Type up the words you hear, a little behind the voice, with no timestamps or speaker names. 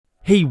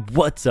Hey,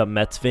 what's up,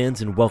 Mets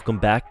fans, and welcome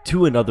back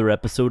to another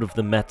episode of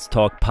the Mets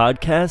Talk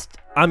podcast.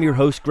 I'm your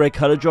host, Greg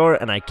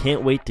Cuttajar, and I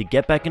can't wait to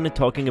get back into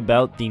talking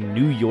about the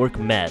New York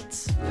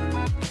Mets.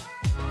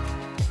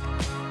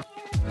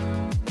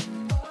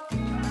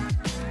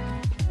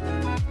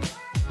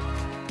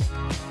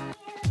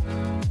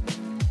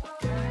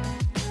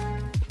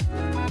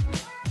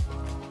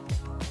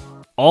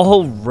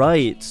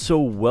 Alright, so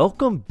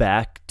welcome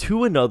back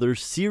to another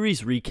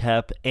series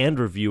recap and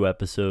review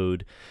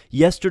episode.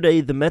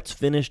 Yesterday, the Mets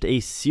finished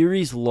a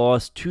series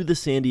loss to the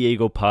San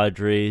Diego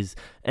Padres,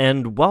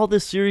 and while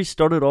this series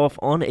started off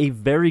on a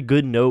very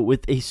good note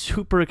with a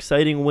super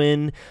exciting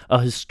win,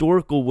 a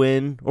historical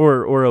win,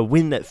 or a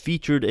win that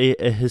featured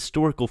a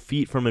historical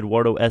feat from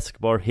Eduardo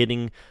Escobar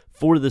hitting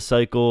for the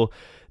cycle,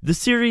 the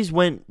series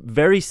went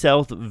very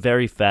south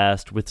very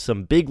fast with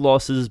some big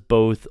losses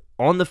both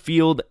on the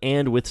field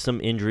and with some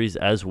injuries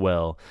as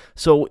well.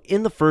 So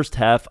in the first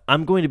half,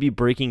 I'm going to be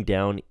breaking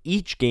down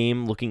each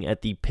game, looking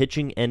at the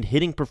pitching and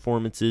hitting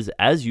performances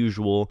as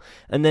usual.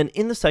 And then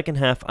in the second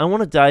half, I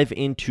want to dive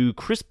into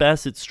Chris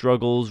Bassitt's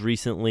struggles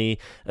recently,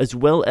 as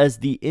well as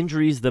the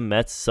injuries the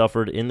Mets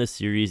suffered in the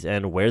series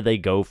and where they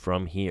go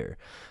from here.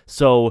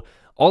 So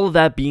all of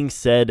that being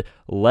said,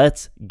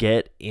 let's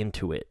get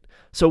into it.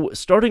 So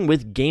starting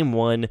with Game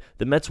 1,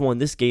 the Mets won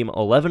this game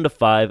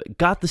 11-5,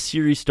 got the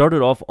series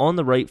started off on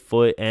the right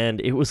foot,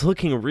 and it was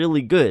looking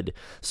really good.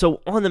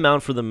 So on the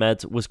mound for the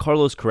Mets was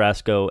Carlos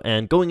Carrasco,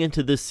 and going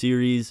into this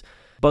series,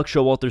 Buck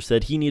Showalter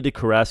said he needed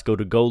Carrasco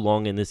to go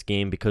long in this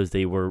game because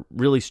they were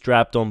really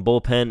strapped on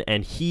bullpen,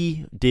 and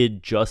he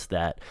did just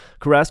that.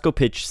 Carrasco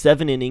pitched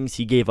 7 innings,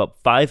 he gave up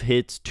 5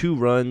 hits, 2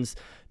 runs,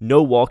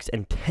 no walks,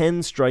 and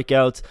 10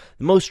 strikeouts.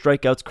 The most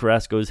strikeouts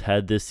Carrasco's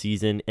had this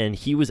season, and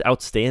he was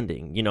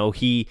outstanding. You know,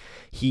 he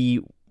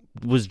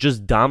was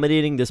just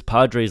dominating this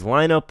Padres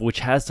lineup,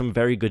 which has some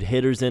very good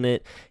hitters in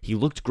it. He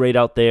looked great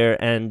out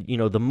there, and, you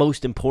know, the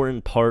most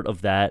important part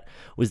of that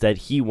was that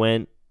he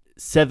went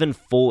 7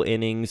 full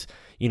innings,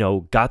 you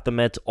know, got the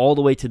Mets all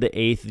the way to the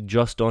 8th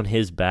just on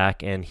his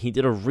back, and he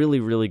did a really,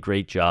 really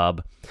great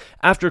job.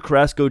 After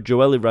Carrasco,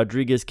 Joely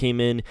Rodriguez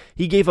came in.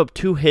 He gave up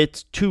 2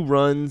 hits, 2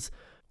 runs,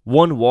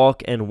 1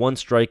 walk, and 1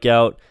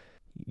 strikeout.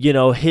 You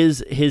know, his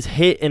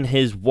hit and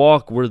his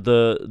walk were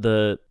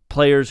the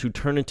players who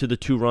turned into the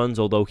 2 runs,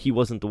 although he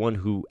wasn't the one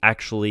who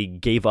actually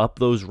gave up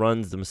those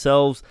runs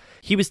themselves.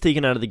 He was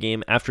taken out of the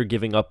game after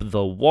giving up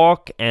the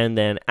walk, and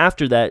then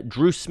after that,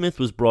 Drew Smith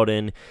was brought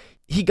in.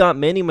 He got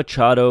Manny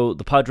Machado,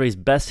 the Padres'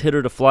 best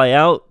hitter, to fly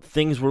out.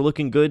 Things were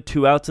looking good,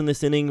 2 outs in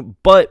this inning,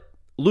 but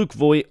Luke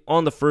Voit,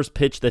 on the first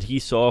pitch that he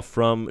saw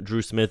from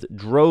Drew Smith,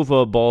 drove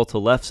a ball to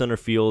left center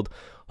field,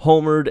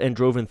 homered, and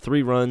drove in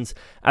 3 runs.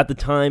 At the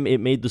time, it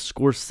made the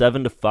score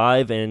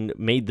 7-5 and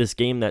made this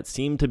game that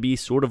seemed to be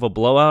sort of a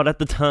blowout at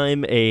the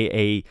time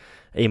a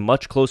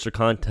much closer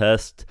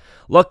contest.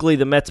 Luckily,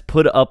 the Mets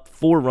put up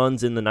 4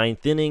 runs in the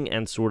 9th inning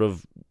and sort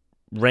of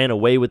ran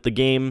away with the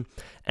game,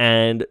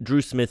 and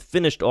Drew Smith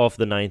finished off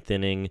the 9th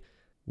inning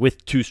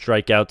with 2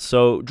 strikeouts.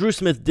 So Drew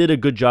Smith did a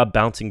good job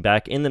bouncing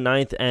back in the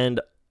 9th, and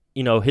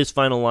you know, his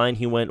final line,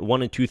 he went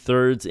 1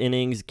 2/3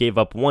 innings, gave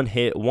up 1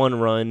 hit, 1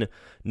 run,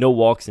 no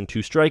walks, and 2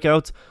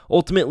 strikeouts.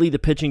 Ultimately, the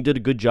pitching did a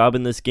good job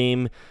in this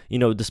game. You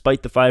know,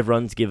 despite the 5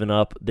 runs given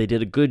up, they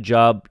did a good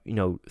job, you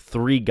know,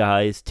 3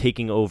 guys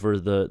taking over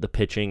the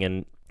pitching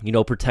and, you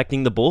know,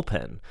 protecting the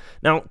bullpen.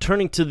 Now,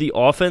 turning to the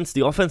offense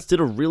did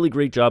a really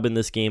great job in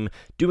this game,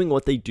 doing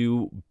what they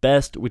do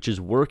best, which is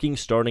working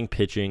starting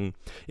pitching.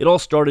 It all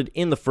started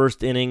in the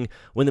first inning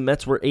when the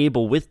Mets were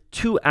able, with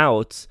 2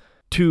 outs,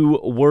 to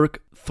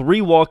work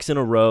 3 walks in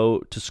a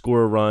row to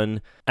score a run,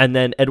 and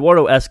then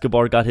Eduardo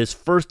Escobar got his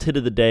first hit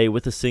of the day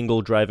with a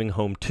single driving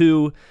home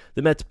 2.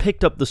 The Mets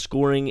picked up the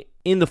scoring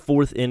in the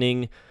 4th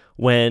inning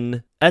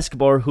when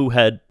Escobar, who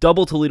had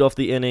double to lead off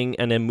the inning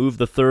and then moved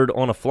the 3rd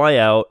on a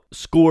flyout,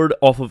 scored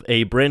off of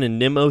a Brandon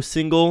Nimmo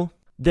single.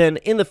 Then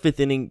in the 5th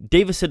inning,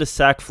 Davis hit a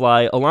sac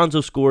fly,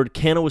 Alonso scored,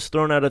 Canha was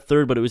thrown out at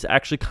 3rd, but it was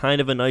actually kind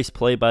of a nice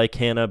play by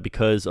Canha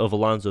because of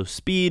Alonso's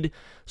speed,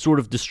 sort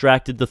of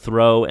distracted the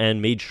throw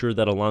and made sure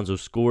that Alonso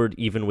scored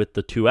even with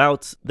the 2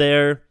 outs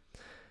there.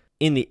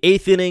 In the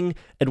 8th inning,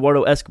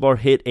 Eduardo Escobar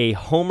hit a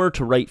homer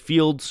to right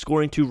field,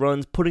 scoring 2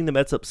 runs, putting the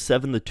Mets up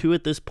 7-2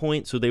 at this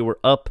point, so they were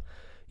up,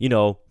 you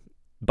know,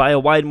 by a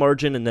wide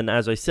margin, and then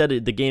as I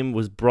said, the game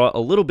was brought a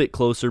little bit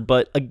closer,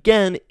 but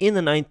again, in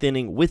the 9th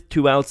inning, with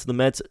 2 outs, the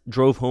Mets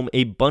drove home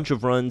a bunch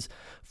of runs,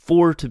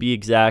 4 to be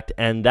exact,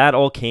 and that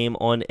all came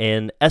on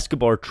an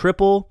Escobar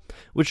triple,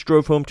 which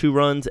drove home 2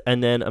 runs,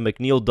 and then a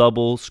McNeil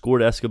double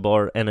scored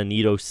Escobar, and a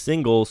Nido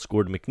single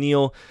scored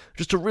McNeil.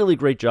 Just a really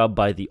great job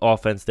by the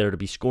offense there to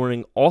be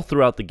scoring all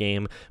throughout the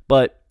game,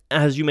 but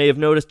as you may have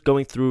noticed,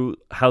 going through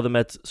how the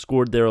Mets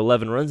scored their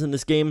 11 runs in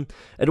this game,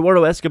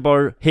 Eduardo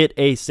Escobar hit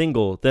a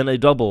single, then a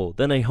double,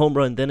 then a home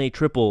run, then a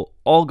triple,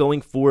 all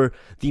going for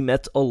the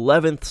Mets'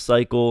 11th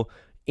cycle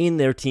in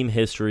their team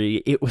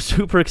history. It was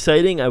super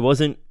exciting. I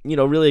wasn't,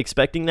 really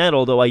expecting that,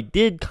 although I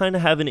did kind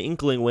of have an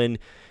inkling when,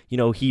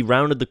 he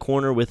rounded the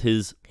corner with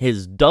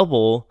his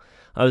double.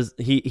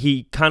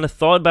 He kind of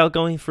thought about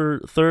going for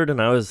third,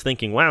 and I was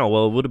thinking, wow,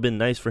 well, it would have been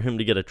nice for him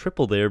to get a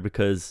triple there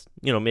because,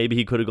 maybe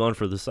he could have gone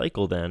for the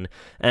cycle then.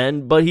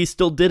 But he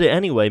still did it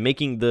anyway,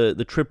 making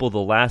the triple the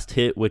last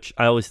hit, which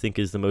I always think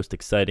is the most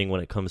exciting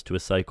when it comes to a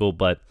cycle.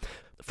 But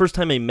first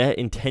time a Met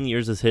in 10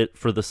 years has hit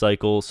for the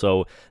cycle,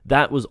 so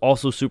that was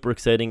also super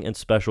exciting and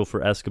special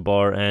for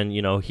Escobar. And,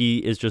 he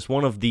is just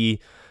one of the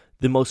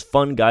most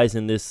fun guys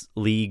in this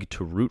league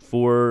to root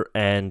for,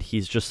 and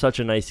he's just such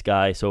a nice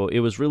guy. So it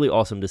was really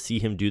awesome to see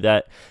him do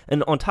that.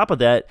 And on top of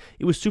that,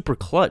 it was super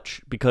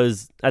clutch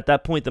because at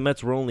that point the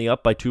Mets were only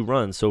up by 2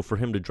 runs. So for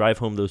him to drive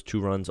home those 2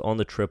 runs on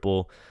the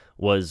triple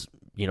was,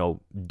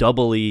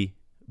 doubly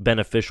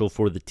beneficial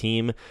for the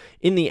team.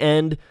 In the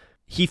end,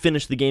 he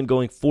finished the game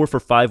going 4 for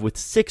 5 with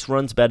 6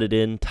 runs batted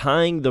in,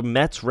 tying the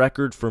Mets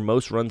record for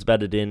most runs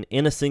batted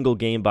in a single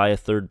game by a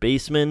third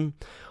baseman.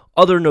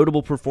 Other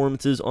notable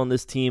performances on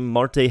this team: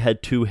 Marte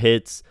had 2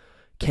 hits,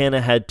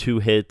 Canha had 2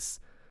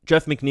 hits,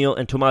 Jeff McNeil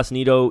and Tomas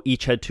Nido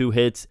each had 2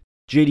 hits.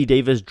 JD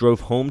Davis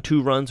drove home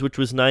 2 runs, which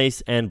was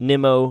nice, and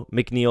Nimmo,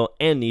 McNeil,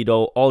 and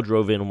Nido all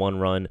drove in 1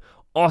 run.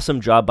 Awesome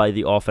job by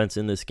the offense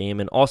in this game,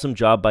 and awesome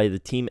job by the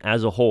team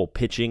as a whole,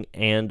 pitching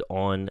and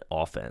on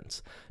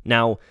offense.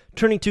 Now,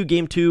 turning to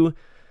Game 2,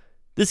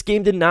 this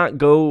game did not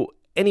go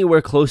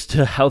anywhere close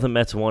to how the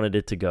Mets wanted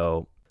it to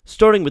go.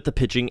 Starting with the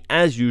pitching,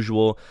 as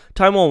usual,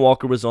 Taijuan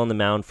Walker was on the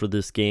mound for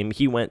this game.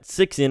 He went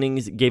 6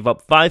 innings, gave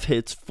up 5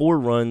 hits, 4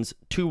 runs,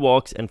 2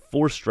 walks, and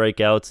 4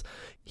 strikeouts.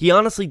 He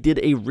honestly did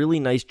a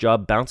really nice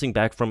job bouncing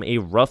back from a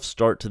rough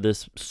start to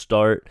this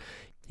start.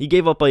 He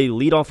gave up a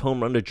leadoff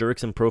home run to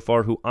Jurickson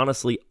Profar, who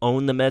honestly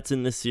owned the Mets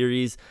in this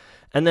series.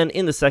 And then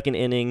in the second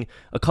inning,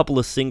 a couple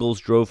of singles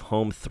drove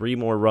home 3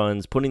 more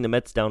runs, putting the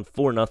Mets down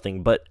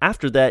 4-0. But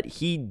after that,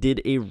 he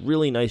did a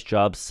really nice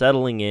job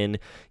settling in.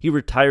 He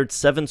retired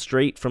 7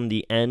 straight from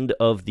the end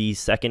of the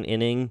second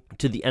inning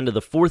to the end of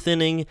the 4th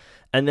inning,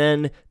 and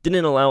then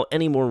didn't allow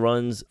any more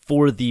runs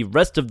for the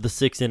rest of the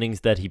 6 innings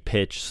that he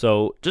pitched.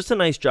 So just a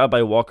nice job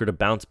by Walker to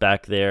bounce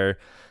back there.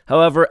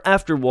 However,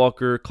 after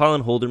Walker,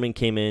 Colin Holderman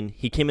came in.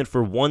 He came in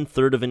for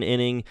 1/3 of an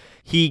inning.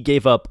 He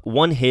gave up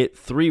 1 hit,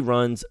 3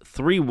 runs,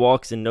 3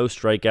 walks, and no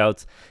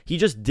strikeouts. He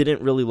just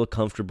didn't really look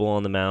comfortable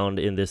on the mound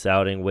in this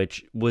outing,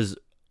 which was,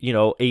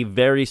 a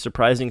very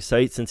surprising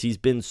sight since he's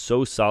been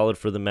so solid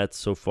for the Mets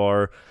so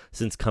far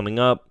since coming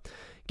up.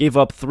 Gave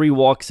up 3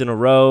 walks in a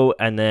row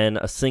and then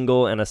a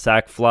single and a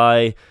sac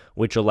fly,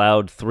 which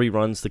allowed 3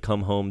 runs to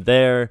come home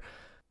there.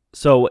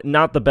 So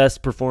not the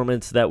best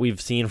performance that we've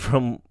seen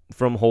from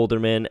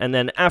Holderman. And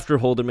then after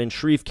Holderman,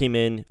 Shreve came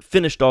in,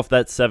 finished off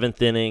that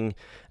 7th inning,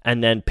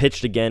 and then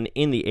pitched again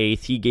in the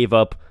 8th. He gave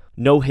up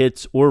no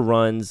hits or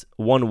runs,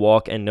 1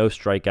 walk, and no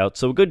strikeouts.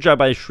 So a good job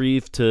by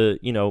Shreve to,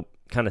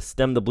 kind of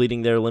stem the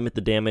bleeding there, limit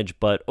the damage.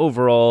 But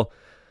overall,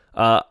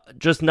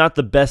 just not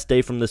the best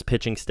day from this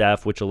pitching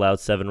staff, which allowed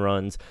 7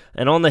 runs.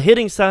 And on the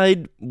hitting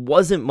side,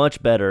 wasn't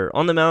much better.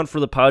 On the mound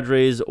for the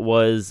Padres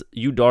was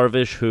Yu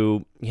Darvish,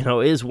 who,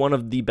 is one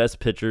of the best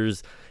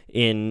pitchers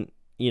in,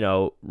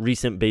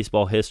 recent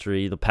baseball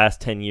history. The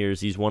past 10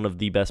 years, he's one of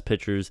the best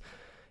pitchers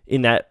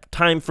in that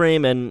time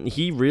frame, and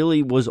he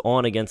really was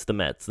on against the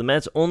Mets. The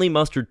Mets only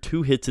mustered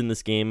 2 hits in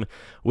this game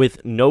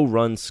with no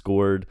runs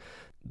scored.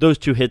 Those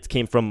 2 hits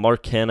came from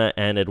Mark Canha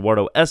and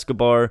Eduardo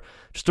Escobar.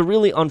 Just a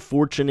really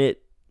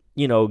unfortunate,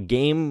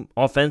 game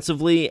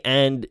offensively.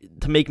 And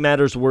to make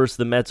matters worse,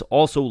 the Mets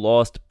also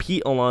lost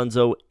Pete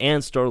Alonso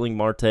and Starling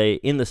Marte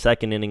in the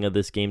second inning of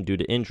this game due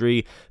to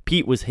injury.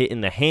 Pete was hit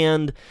in the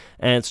hand,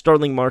 and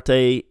Starling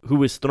Marte, who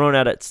was thrown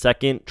out at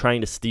second trying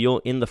to steal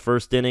in the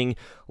first inning,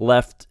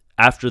 left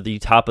after the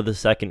top of the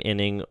second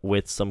inning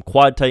with some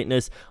quad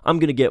tightness. I'm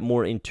going to get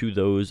more into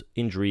those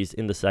injuries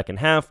in the second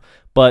half,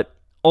 but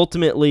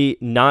ultimately,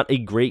 not a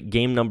great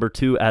game number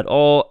 2 at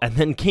all. And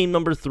then game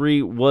number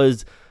 3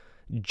 was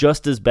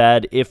just as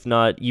bad, if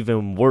not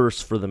even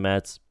worse, for the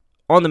Mets.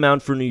 On the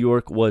mound for New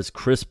York was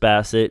Chris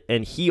Bassitt,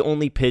 and he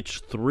only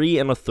pitched 3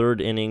 1/3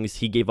 innings.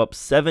 He gave up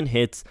 7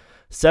 hits,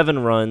 7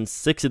 runs,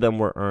 6 of them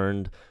were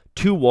earned,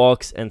 2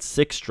 walks, and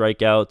 6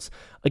 strikeouts.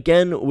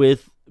 Again,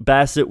 with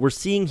Bassitt, we're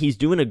seeing he's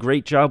doing a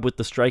great job with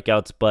the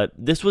strikeouts, but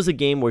this was a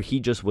game where he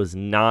just was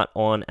not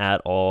on at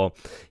all.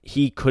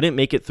 He couldn't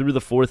make it through the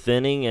 4th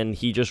inning, and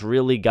he just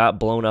really got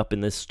blown up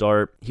in this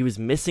start. He was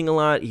missing a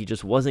lot. He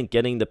just wasn't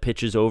getting the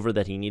pitches over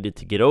that he needed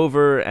to get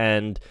over,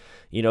 and,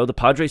 the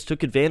Padres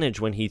took advantage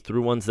when he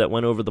threw ones that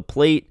went over the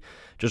plate.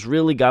 Just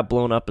really got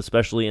blown up,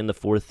 especially in the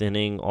 4th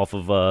inning, off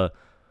of a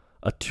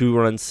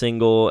 2-run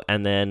single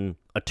and then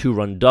a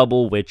 2-run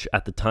double, which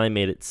at the time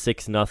made it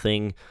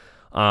 6-0.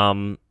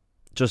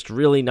 Just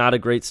really not a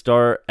great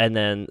start. And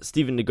then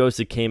Steven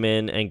Nagosic came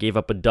in and gave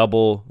up a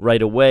double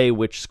right away,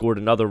 which scored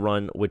another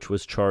run, which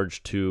was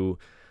charged to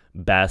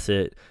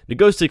Bassitt.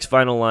 Nagosic's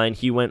final line,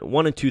 he went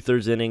 1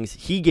 2/3 innings.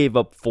 He gave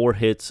up 4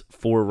 hits,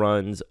 4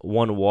 runs,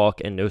 1 walk,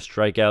 and no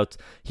strikeouts.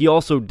 He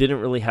also didn't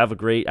really have a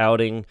great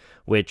outing,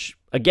 which,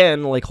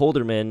 again, like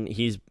Holderman,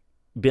 he's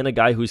been a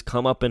guy who's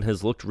come up and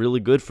has looked really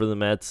good for the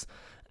Mets.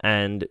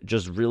 and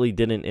just really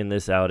didn't in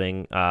this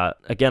outing.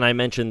 Again, I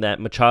mentioned that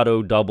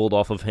Machado doubled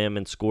off of him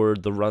and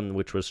scored the run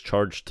which was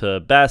charged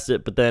to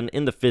Bassitt, but then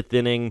in the 5th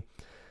inning,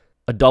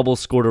 a double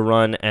scored a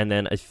run, and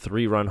then a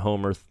 3-run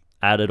homer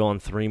added on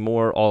 3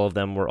 more. All of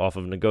them were off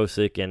of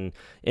Nogosek, and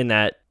in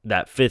that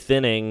 5th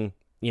inning,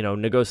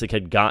 Nogosek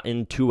had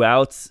gotten 2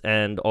 outs,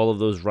 and all of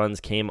those runs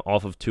came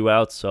off of 2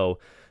 outs, so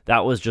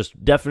that was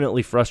just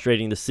definitely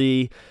frustrating to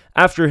see.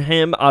 After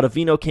him,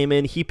 Ottavino came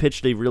in. He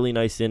pitched a really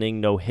nice inning,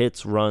 no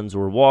hits, runs,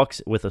 or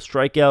walks with a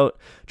strikeout.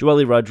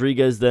 Joely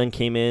Rodriguez then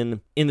came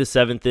in the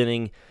 7th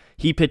inning.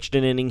 He pitched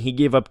an inning. He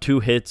gave up 2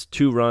 hits,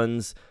 2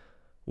 runs.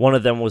 One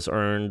of them was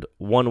earned,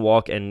 1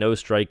 walk, and no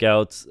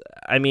strikeouts.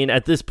 I mean,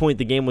 at this point,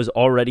 the game was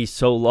already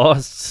so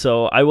lost,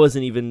 so I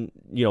wasn't even,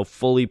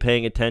 fully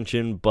paying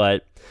attention,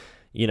 but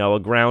a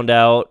ground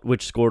out,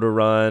 which scored a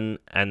run,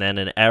 and then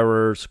an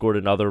error scored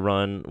another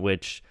run,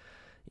 which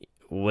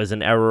was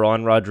an error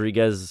on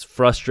Rodriguez,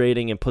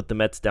 frustrating, and put the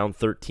Mets down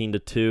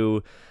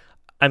 13-2.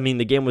 I mean,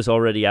 the game was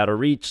already out of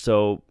reach,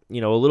 so, a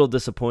little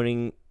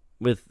disappointing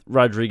with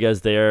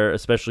Rodriguez there,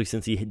 especially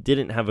since he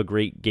didn't have a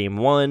great game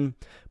 1,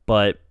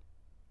 but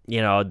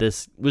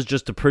this was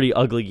just a pretty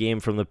ugly game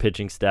from the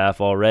pitching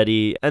staff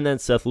already. And then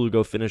Seth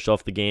Lugo finished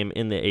off the game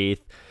in the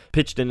 8th,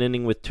 pitched an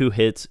inning with 2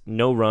 hits,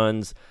 no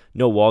runs,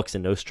 no walks,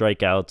 and no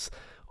strikeouts.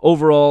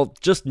 Overall,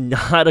 just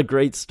not a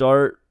great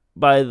start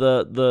by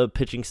the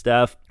pitching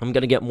staff. I'm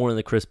going to get more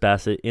into Chris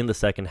Bassitt in the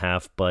second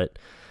half, but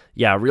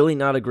yeah, really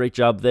not a great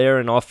job there.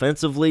 And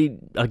offensively,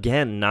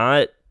 again,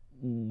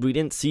 we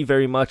didn't see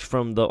very much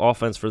from the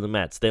offense for the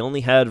Mets. They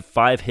only had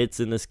 5 hits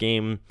in this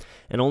game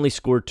and only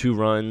scored 2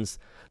 runs.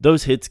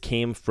 Those hits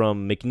came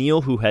from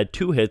McNeil, who had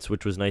 2 hits,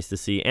 which was nice to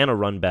see, and a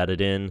run batted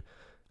in.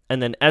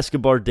 And then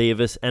Escobar,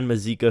 Davis, and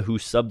Mazeika, who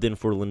subbed in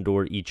for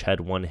Lindor, each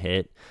had 1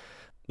 hit.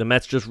 The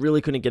Mets just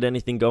really couldn't get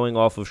anything going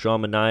off of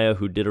Sean Manaea,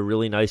 who did a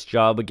really nice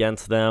job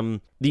against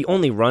them. The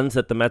only runs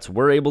that the Mets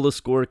were able to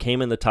score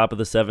came in the top of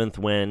the 7th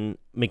when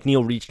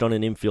McNeil reached on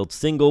an infield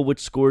single,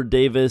 which scored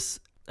Davis,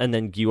 and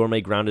then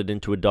Guillorme grounded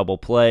into a double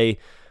play,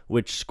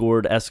 which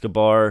scored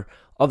Escobar.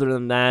 Other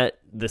than that,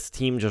 this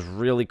team just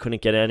really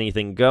couldn't get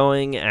anything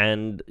going,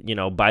 and,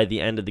 by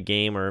the end of the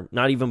game, or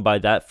not even by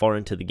that far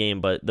into the game,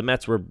 but the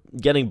Mets were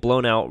getting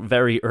blown out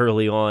very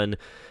early on,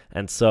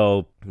 and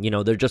so,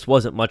 there just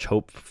wasn't much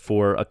hope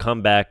for a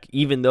comeback.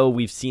 Even though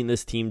we've seen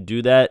this team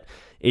do that,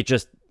 it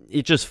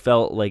just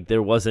felt like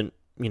there wasn't,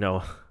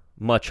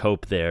 much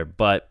hope there,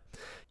 but,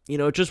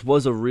 it just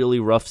was a really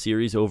rough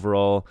series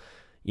overall.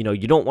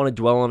 You don't want to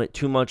dwell on it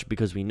too much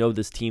because we know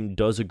this team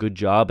does a good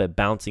job at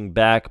bouncing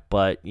back,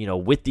 but,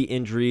 with the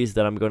injuries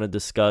that I'm going to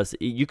discuss,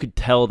 you could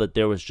tell that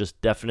there was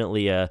just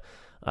definitely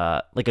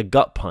like a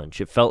gut punch.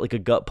 It felt like a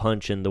gut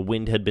punch, and the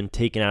wind had been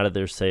taken out of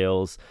their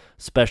sails,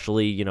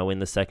 especially, in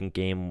the second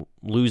game,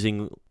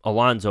 losing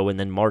Alonso and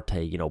then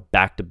Marte,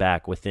 back to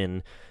back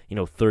within,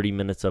 30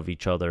 minutes of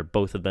each other,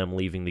 both of them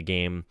leaving the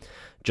game.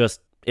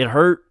 Just, it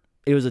hurt.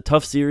 It was a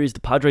tough series.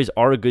 The Padres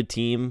are a good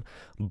team,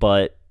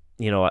 but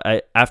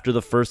after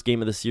the first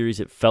game of the series,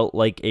 it felt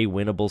like a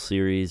winnable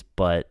series,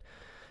 but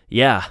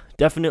yeah,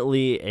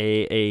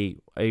 definitely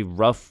a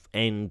rough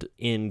end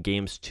in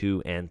games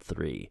 2 and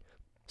 3.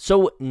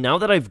 So now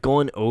that I've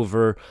gone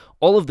over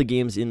all of the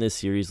games in this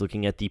series,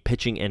 looking at the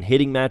pitching and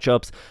hitting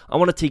matchups, I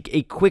want to take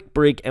a quick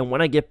break, and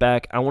when I get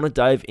back, I want to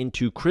dive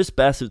into Chris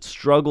Bassitt's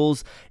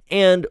struggles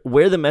and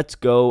where the Mets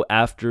go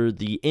after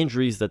the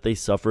injuries that they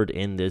suffered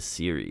in this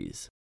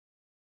series.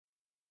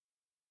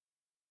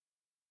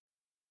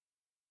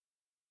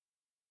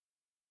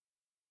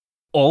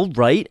 All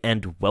right,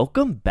 and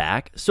welcome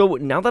back. So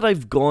now that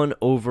I've gone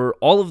over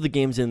all of the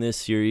games in this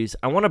series,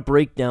 I want to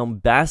break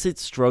down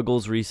Bassitt's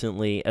struggles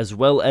recently, as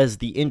well as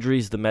the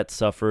injuries the Mets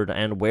suffered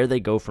and where they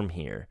go from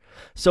here.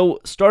 So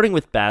starting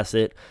with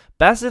Bassitt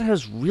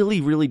has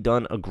really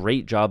done a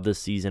great job this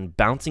season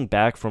bouncing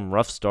back from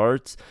rough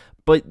starts,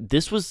 but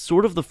this was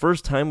sort of the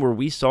first time where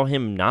we saw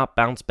him not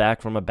bounce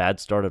back from a bad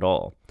start at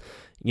all.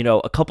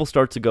 A couple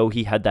starts ago,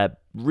 he had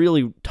that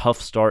really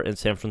tough start in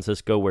San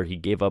Francisco where he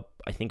gave up,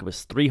 I think it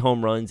was 3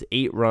 home runs,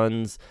 8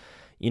 runs.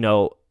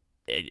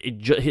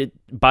 It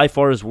by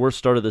far his worst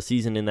start of the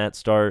season in that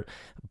start.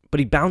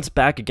 But he bounced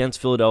back against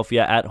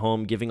Philadelphia at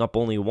home, giving up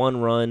only 1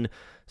 run,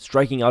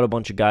 striking out a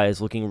bunch of guys,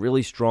 looking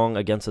really strong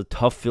against a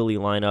tough Philly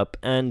lineup.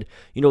 And,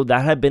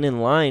 that had been in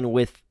line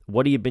with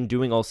what he had been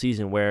doing all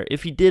season, where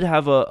if he did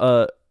have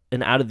an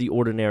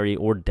out-of-the-ordinary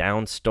or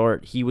down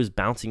start, he was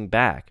bouncing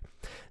back.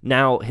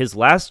 Now, his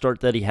last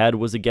start that he had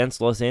was against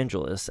Los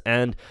Angeles,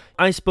 and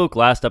I spoke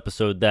last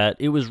episode that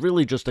it was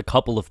really just a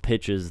couple of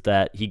pitches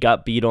that he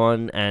got beat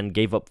on and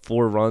gave up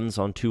 4 runs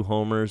on 2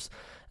 homers,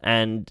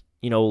 and,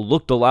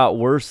 looked a lot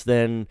worse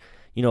than,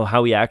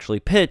 how he actually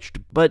pitched.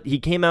 But he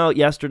came out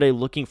yesterday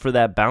looking for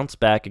that bounce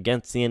back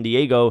against San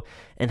Diego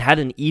and had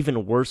an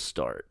even worse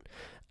start.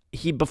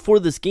 Before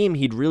this game,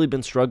 he'd really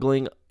been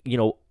struggling,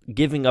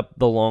 giving up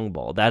the long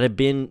ball. That had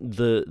been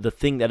the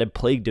thing that had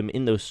plagued him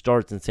in those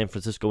starts in San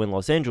Francisco and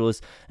Los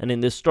Angeles. And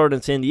in this start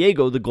in San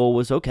Diego, the goal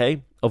was,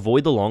 okay,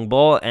 avoid the long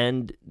ball,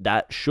 and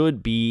that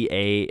should be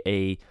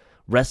a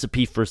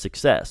recipe for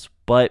success.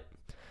 But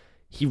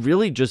he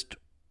really just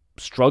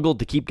struggled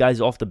to keep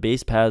guys off the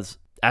base paths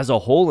as a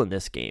whole in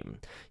this game.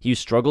 He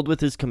struggled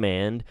with his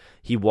command.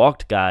 He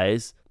walked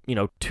guys,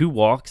 2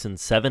 walks and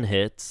 7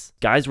 hits.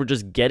 Guys were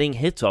just getting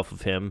hits off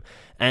of him,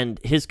 and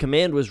his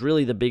command was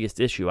really the biggest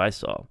issue I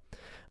saw.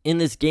 In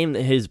this game,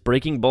 his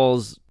breaking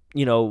balls,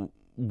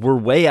 were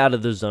way out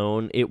of the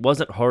zone. It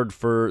wasn't hard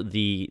for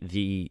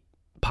the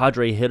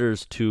Padre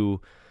hitters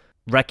to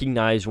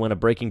recognize when a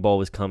breaking ball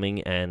was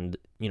coming and,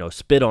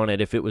 spit on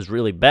it if it was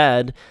really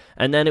bad.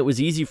 And then it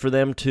was easy for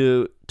them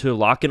to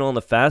lock in on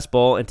the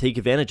fastball and take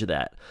advantage of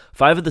that.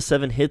 5 of the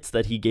 7 hits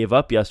that he gave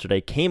up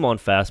yesterday came on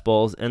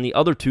fastballs, and the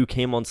other 2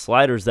 came on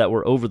sliders that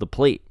were over the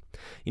plate.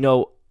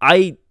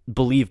 I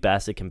believe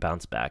Bassitt can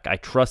bounce back. I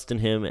trust in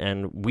him,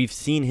 and we've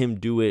seen him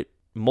do it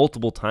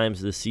multiple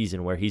times this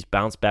season where he's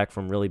bounced back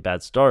from really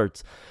bad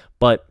starts.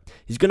 But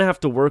he's going to have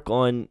to work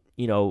on,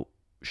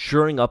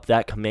 shoring up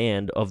that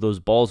command of those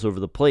balls over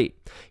the plate.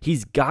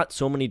 He's got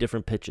so many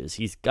different pitches.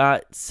 He's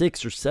got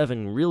 6 or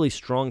 7 really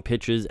strong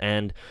pitches,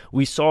 and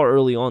we saw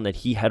early on that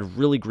he had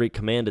really great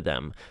command of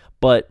them.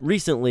 But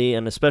recently,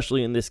 and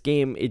especially in this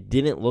game, it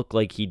didn't look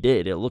like he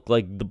did. It looked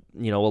like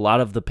a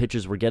lot of the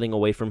pitches were getting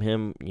away from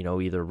him,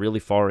 either really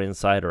far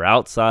inside or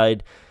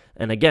outside.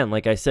 And again,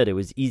 like I said, it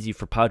was easy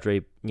for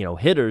Padre,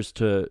 hitters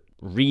to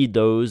read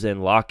those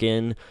and lock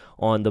in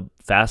on the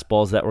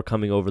fastballs that were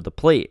coming over the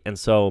plate. And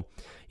so,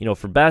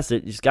 for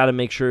Bassitt, you just got to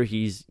make sure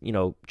he's,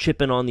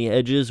 chipping on the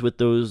edges with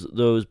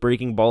those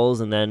breaking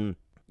balls, and then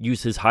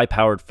use his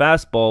high-powered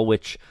fastball,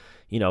 which,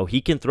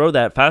 he can throw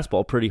that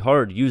fastball pretty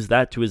hard, use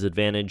that to his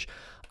advantage.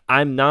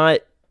 I'm not,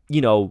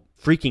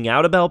 freaking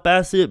out about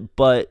Bassitt,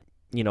 but,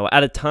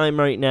 at a time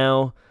right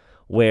now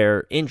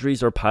where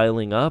injuries are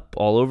piling up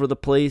all over the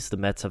place, the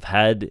Mets have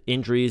had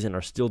injuries and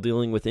are still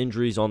dealing with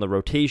injuries on the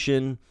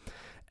rotation,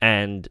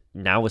 and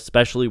now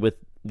especially with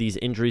these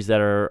injuries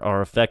that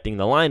are affecting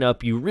the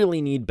lineup, you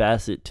really need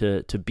Bassitt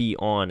to be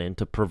on and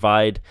to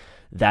provide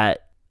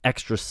that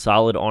extra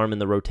solid arm in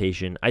the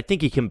rotation. I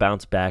think he can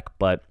bounce back,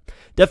 but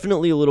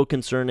definitely a little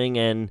concerning.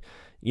 And,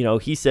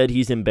 he said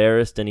he's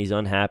embarrassed and he's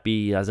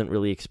unhappy. He hasn't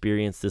really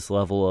experienced this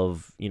level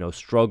of,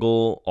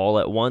 struggle all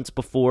at once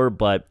before,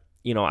 but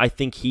I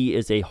think he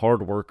is a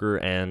hard worker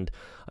and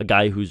a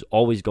guy who's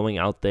always going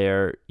out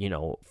there,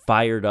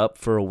 fired up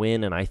for a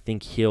win, and I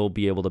think he'll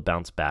be able to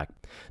bounce back.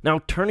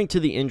 Now, turning to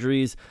the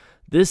injuries,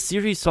 this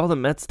series saw the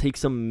Mets take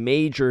some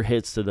major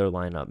hits to their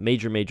lineup,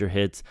 major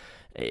hits.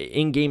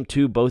 In Game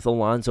 2, both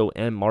Alonso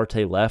and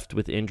Marte left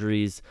with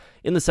injuries.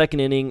 In the second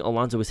inning,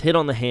 Alonso was hit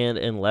on the hand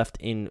and left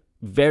in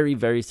very,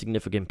 very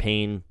significant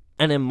pain.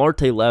 And then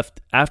Marte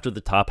left after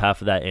the top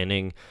half of that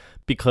inning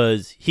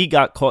because he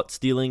got caught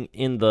stealing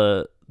in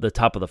the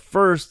top of the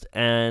first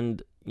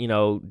and,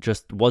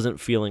 just wasn't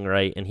feeling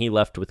right, and he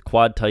left with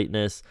quad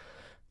tightness.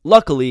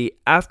 Luckily,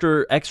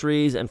 after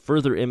x-rays and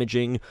further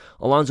imaging,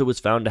 Alonso was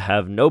found to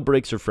have no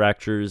breaks or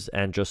fractures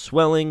and just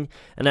swelling,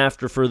 and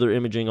after further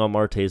imaging on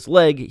Marte's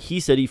leg, he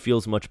said he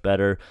feels much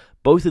better.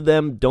 Both of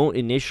them don't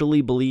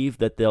initially believe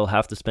that they'll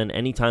have to spend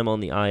any time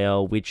on the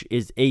IL, which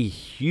is a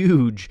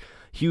huge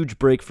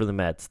break for the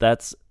Mets.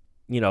 That's,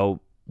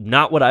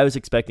 not what I was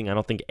expecting. I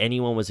don't think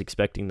anyone was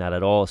expecting that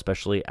at all,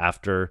 especially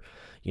after,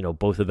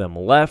 both of them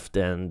left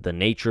and the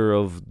nature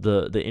of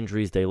the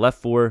injuries they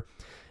left for.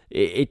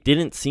 It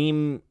didn't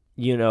seem,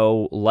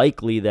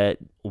 likely that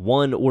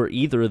one or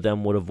either of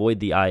them would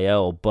avoid the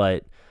IL,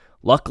 but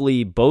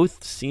luckily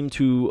both seem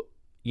to,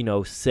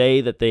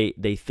 say that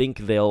they think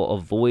they'll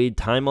avoid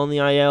time on the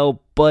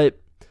IL. But,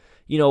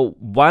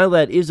 while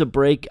that is a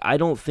break, I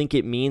don't think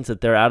it means that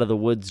they're out of the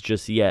woods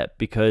just yet,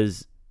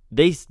 because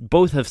they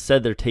both have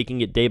said they're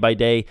taking it day by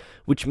day,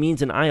 which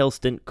means an IL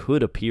stint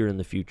could appear in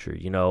the future.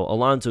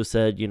 Alonso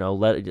said,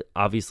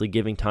 obviously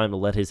giving time to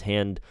let his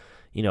hand,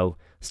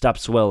 stop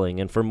swelling.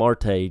 And for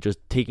Marte, just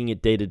taking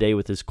it day to day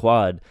with his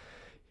quad.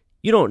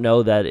 You don't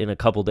know that in a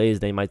couple days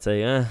they might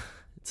say,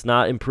 it's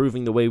not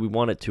improving the way we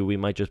want it to. We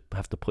might just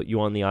have to put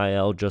you on the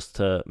IL just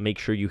to make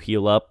sure you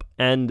heal up.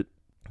 And,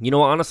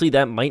 honestly,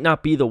 that might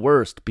not be the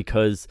worst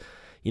because,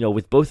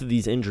 with both of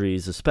these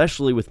injuries,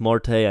 especially with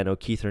Marte, I know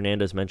Keith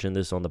Hernandez mentioned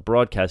this on the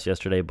broadcast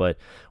yesterday, but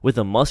with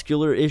a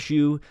muscular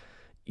issue,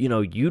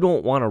 you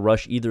don't want to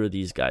rush either of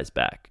these guys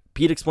back.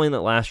 Pete explained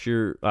that last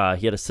year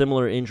he had a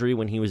similar injury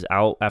when he was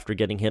out after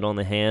getting hit on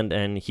the hand,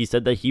 and he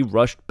said that he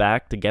rushed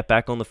back to get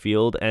back on the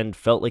field and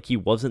felt like he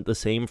wasn't the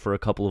same for a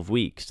couple of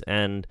weeks.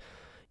 And,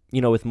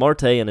 with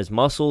Marte and his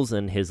muscles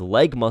and his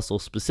leg muscle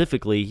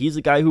specifically, he's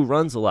a guy who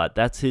runs a lot.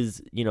 That's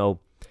his,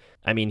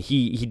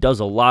 he does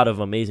a lot of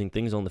amazing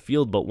things on the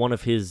field, but one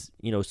of his,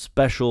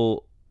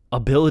 special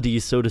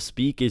abilities, so to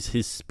speak, is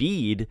his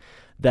speed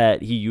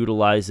that he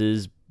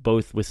utilizes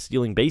both with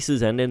stealing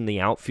bases and in the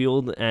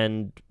outfield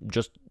and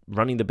just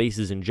running the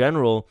bases in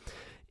general.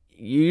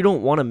 You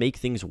don't want to make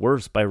things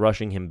worse by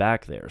rushing him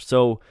back there.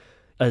 So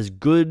as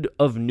good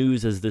of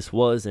news as this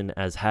was, and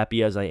as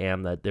happy as I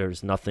am that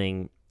there's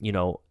nothing,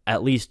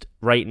 at least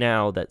right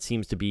now, that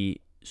seems to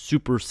be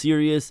super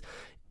serious,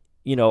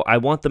 I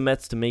want the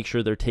Mets to make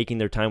sure they're taking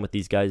their time with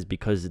these guys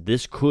because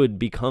this could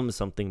become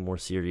something more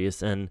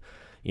serious. And,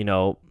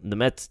 the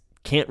Mets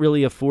can't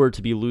really afford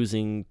to be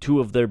losing two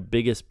of their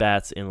biggest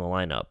bats in the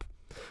lineup.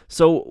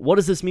 So what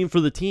does this mean for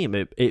the team?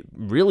 It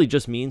really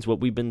just means what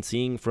we've been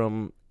seeing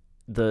from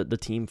the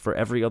team for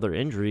every other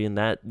injury, and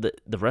that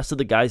the rest of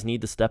the guys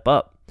need to step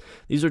up.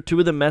 These are two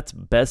of the Mets'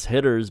 best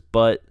hitters,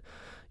 but,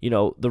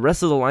 the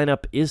rest of the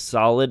lineup is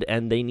solid,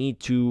 and they need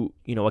to,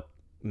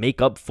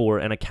 make up for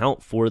and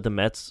account for the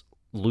Mets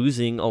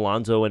losing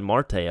Alonso and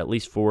Marte, at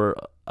least for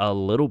a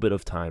little bit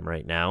of time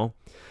right now.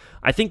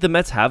 I think the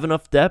Mets have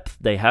enough depth.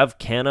 They have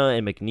Canna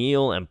and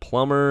McNeil and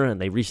Plummer,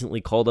 and they recently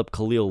called up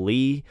Khalil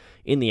Lee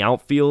in the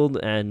outfield,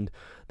 and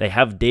they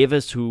have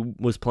Davis, who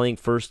was playing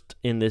first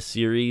in this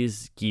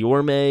series,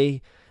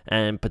 Guillorme,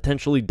 and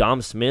potentially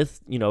Dom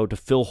Smith, to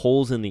fill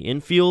holes in the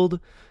infield.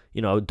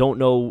 Don't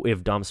know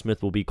if Dom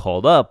Smith will be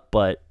called up,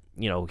 but,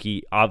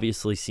 he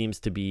obviously seems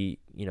to be,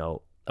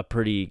 a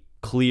pretty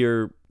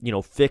clear,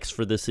 fix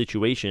for this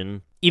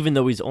situation. Even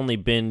though he's only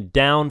been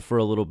down for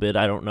a little bit,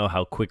 I don't know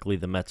how quickly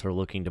the Mets are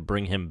looking to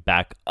bring him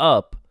back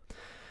up.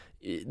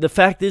 The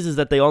fact is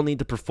that they all need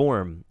to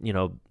perform.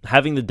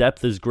 Having the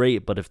depth is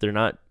great, but if they're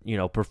not,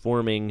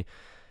 performing,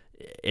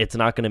 it's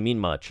not going to mean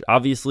much.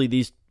 Obviously,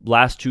 these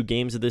last two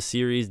games of this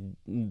series,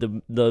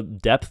 the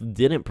depth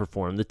didn't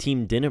perform. The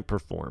team didn't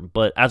perform.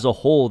 But as a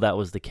whole, that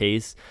was the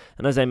case.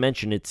 And as I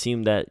mentioned, it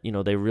seemed that,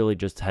 they really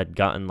just had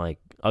gotten like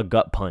a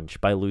gut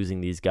punch by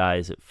losing these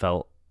guys. It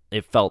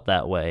felt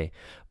that way.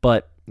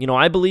 But,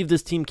 I believe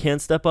this team can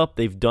step up.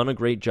 They've done a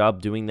great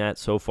job doing that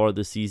so far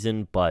this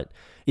season, but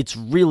it's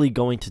really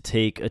going to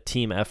take a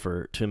team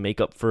effort to make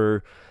up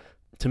for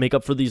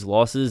these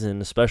losses,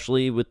 and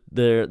especially with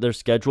their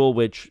schedule,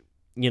 which,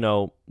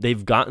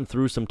 they've gotten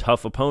through some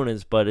tough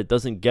opponents, but it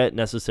doesn't get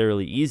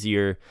necessarily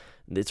easier.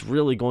 It's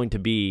really going to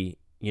be,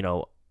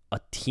 a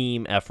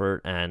team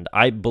effort, and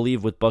I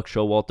believe with Buck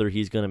Showalter,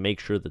 he's going to make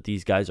sure that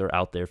these guys are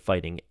out there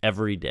fighting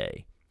every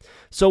day.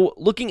 So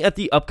looking at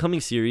the upcoming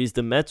series,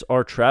 the Mets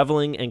are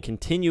traveling and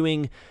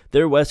continuing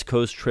their West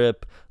Coast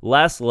trip,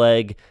 last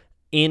leg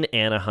in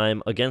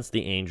Anaheim against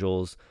the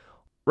Angels.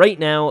 Right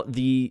now,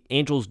 the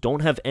Angels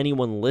don't have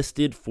anyone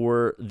listed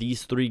for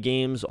these three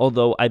games,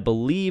 although I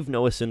believe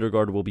Noah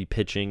Syndergaard will be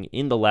pitching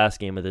in the last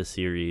game of this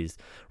series.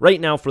 Right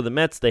now for the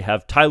Mets, they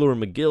have Tyler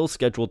McGill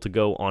scheduled to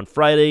go on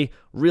Friday.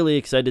 Really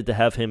excited to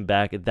have him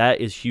back.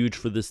 That is huge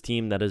for this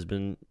team that has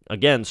been,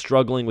 again,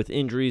 struggling with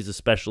injuries,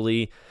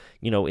 especially,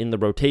 in the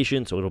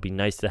rotation, so it'll be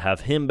nice to have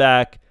him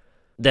back.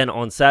 Then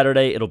on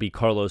Saturday, it'll be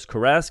Carlos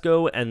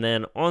Carrasco, and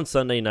then on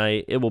Sunday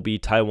night, it will be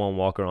Taijuan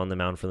Walker on the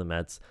mound for the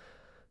Mets.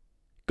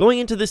 Going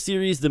into this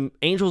series, the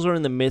Angels are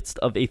in the midst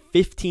of a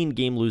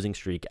 15-game losing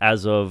streak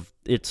as of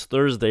it's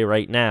Thursday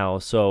right now.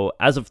 So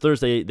as of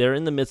Thursday, they're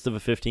in the midst of a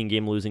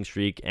 15-game losing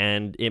streak,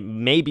 and it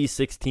may be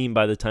 16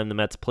 by the time the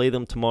Mets play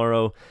them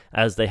tomorrow,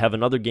 as they have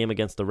another game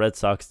against the Red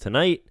Sox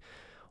tonight.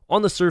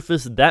 On the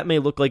surface, that may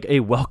look like a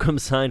welcome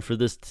sign for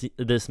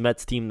this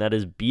Mets team that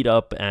is beat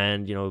up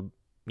and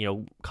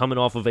coming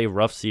off of a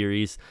rough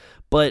series,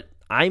 but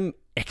I'm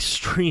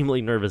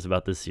extremely nervous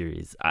about this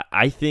series.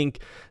 I think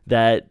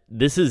that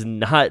this is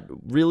not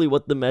really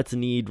what the Mets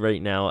need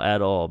right now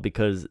at all,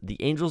 because the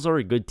Angels are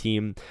a good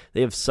team.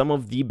 They have some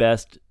of the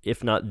best,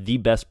 if not the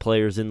best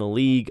players in the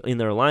league in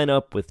their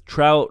lineup, with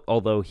Trout,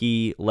 although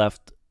he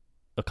left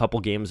a couple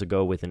games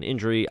ago with an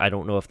injury. I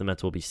don't know if the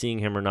Mets will be seeing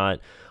him or not.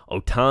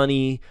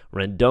 Ohtani,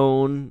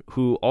 Rendon,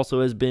 who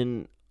also has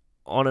been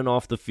on and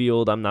off the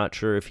field. I'm not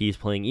sure if he's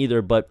playing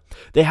either, but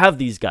they have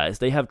these guys.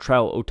 They have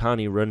Trout,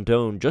 Ohtani,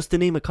 Rendon, just to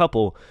name a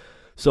couple.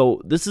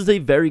 So this is a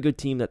very good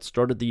team that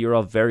started the year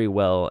off very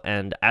well,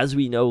 and as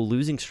we know,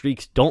 losing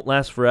streaks don't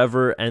last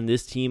forever, and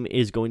this team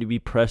is going to be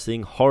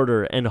pressing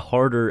harder and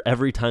harder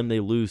every time they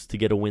lose to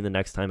get a win the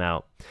next time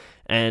out.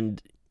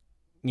 And,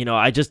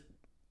 I just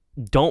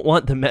don't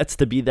want the Mets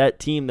to be that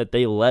team that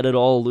they let it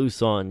all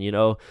loose on.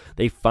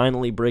 They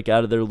finally break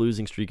out of their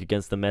losing streak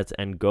against the Mets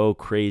and go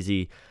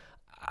crazy.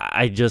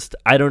 I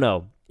don't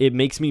know. It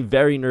makes me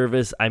very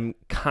nervous. I'm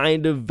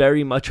kind of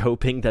very much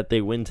hoping that they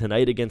win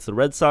tonight against the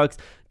Red Sox,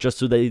 just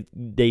so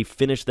they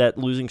finish that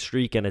losing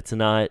streak and it's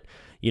not,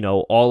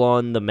 all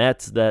on the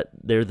Mets, that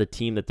they're the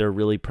team that they're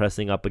really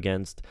pressing up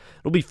against.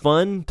 It'll be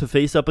fun to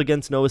face up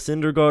against Noah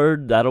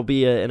Syndergaard. That'll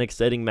be an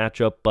exciting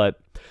matchup, but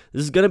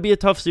this is going to be a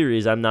tough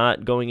series. I'm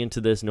not going into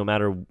this no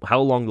matter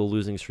how long the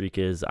losing streak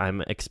is.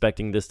 I'm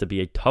expecting this to be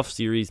a tough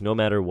series no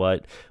matter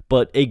what,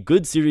 but a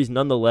good series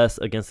nonetheless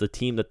against a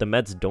team that the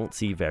Mets don't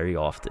see very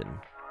often.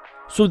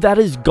 So that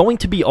is going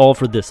to be all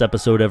for this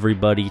episode,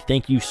 everybody.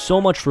 Thank you so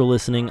much for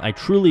listening. I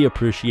truly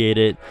appreciate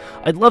it.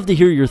 I'd love to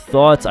hear your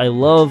thoughts. I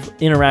love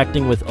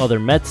interacting with other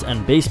Mets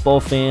and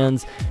baseball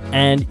fans,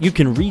 and you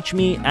can reach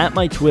me at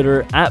my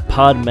Twitter,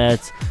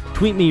 @PodMets.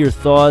 Tweet me your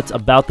thoughts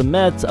about the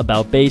Mets,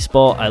 about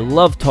baseball. I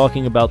love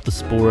talking about the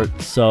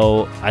sport,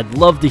 so I'd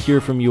love to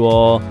hear from you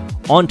all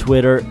on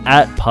Twitter,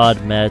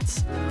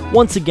 @PodMets.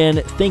 Once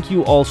again, thank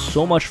you all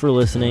so much for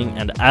listening,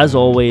 and as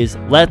always,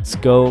 let's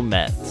go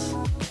Mets.